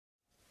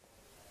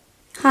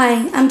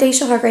Hi, I'm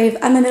Deyisha Hargrave.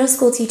 I'm a middle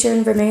school teacher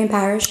in Vermilion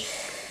Parish,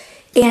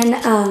 and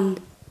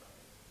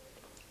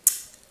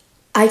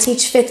I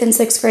teach 5th and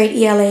 6th grade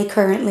ELA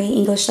currently,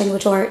 English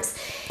Language Arts.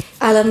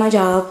 I love my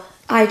job.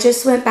 I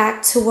just went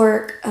back to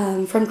work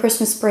from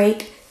Christmas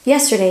break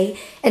yesterday,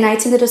 and I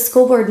attended a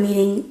school board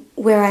meeting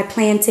where I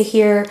plan to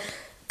hear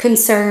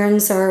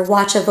concerns or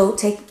watch a vote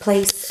take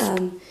place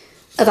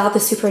about the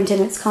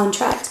superintendent's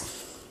contract.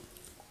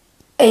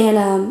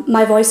 And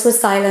my voice was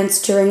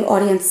silenced during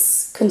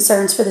audience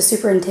concerns for the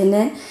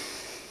superintendent.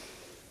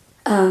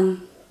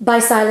 By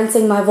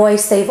silencing my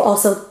voice, they've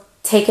also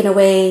taken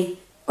away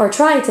or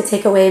tried to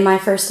take away my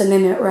First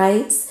Amendment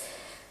rights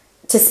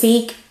to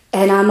speak,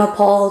 and I'm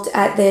appalled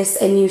at this,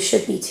 and you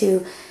should be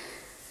too.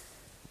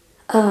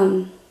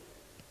 I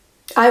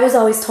was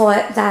always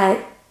taught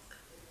that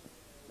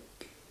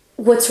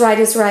what's right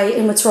is right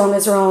and what's wrong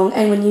is wrong,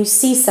 and when you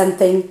see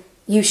something,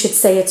 you should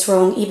say it's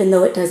wrong even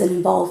though it doesn't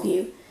involve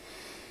you.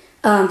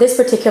 This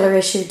particular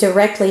issue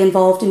directly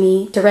involved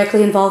me,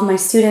 directly involved my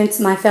students,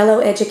 my fellow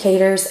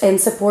educators,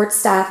 and support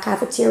staff,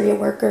 cafeteria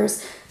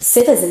workers,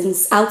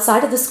 citizens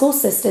outside of the school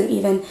system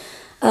even.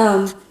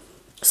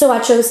 So I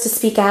chose to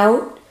speak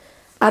out.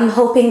 I'm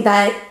hoping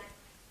that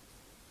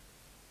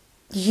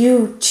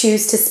you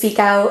choose to speak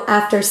out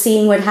after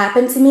seeing what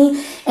happened to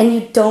me, and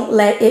you don't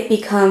let it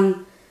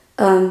become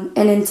an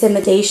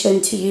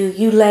intimidation to you.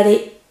 You let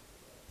it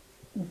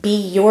be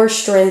your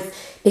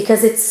strength,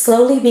 because it's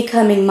slowly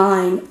becoming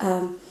mine.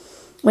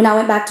 When I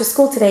went back to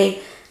school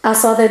today, I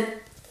saw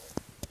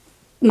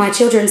my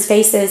children's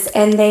faces,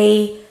 and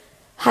they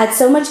had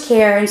so much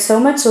care and so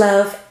much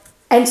love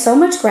and so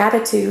much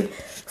gratitude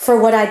for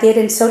what I did,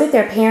 and so did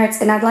their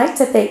parents. And I'd like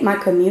to thank my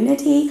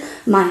community,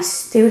 my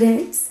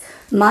students,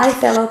 my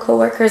fellow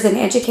coworkers and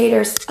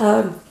educators.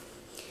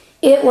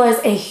 It was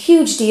a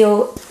huge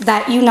deal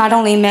that you not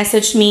only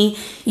messaged me,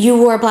 you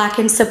wore black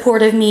in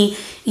support of me,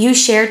 you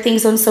shared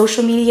things on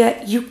social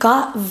media, you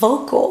got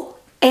vocal.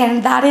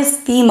 And that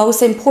is the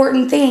most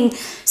important thing.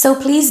 So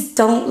please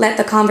don't let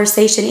the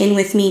conversation end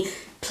with me.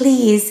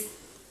 Please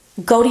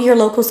go to your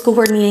local school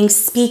board meetings,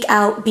 speak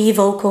out, be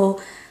vocal.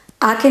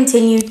 I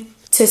continue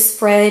to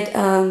spread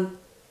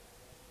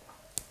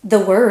the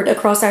word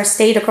across our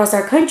state, across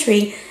our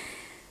country,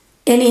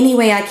 in any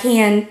way I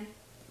can,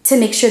 to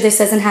make sure this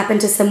doesn't happen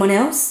to someone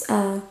else.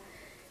 And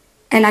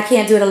I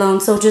can't do it alone,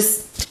 so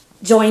just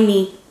join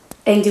me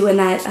in doing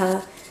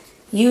that.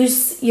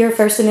 Use your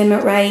First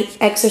Amendment right,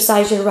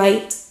 exercise your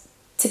right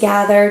to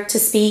gather, to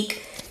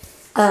speak.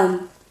 A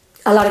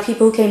lot of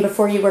people who came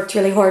before you worked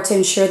really hard to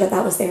ensure that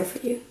that was there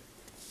for you.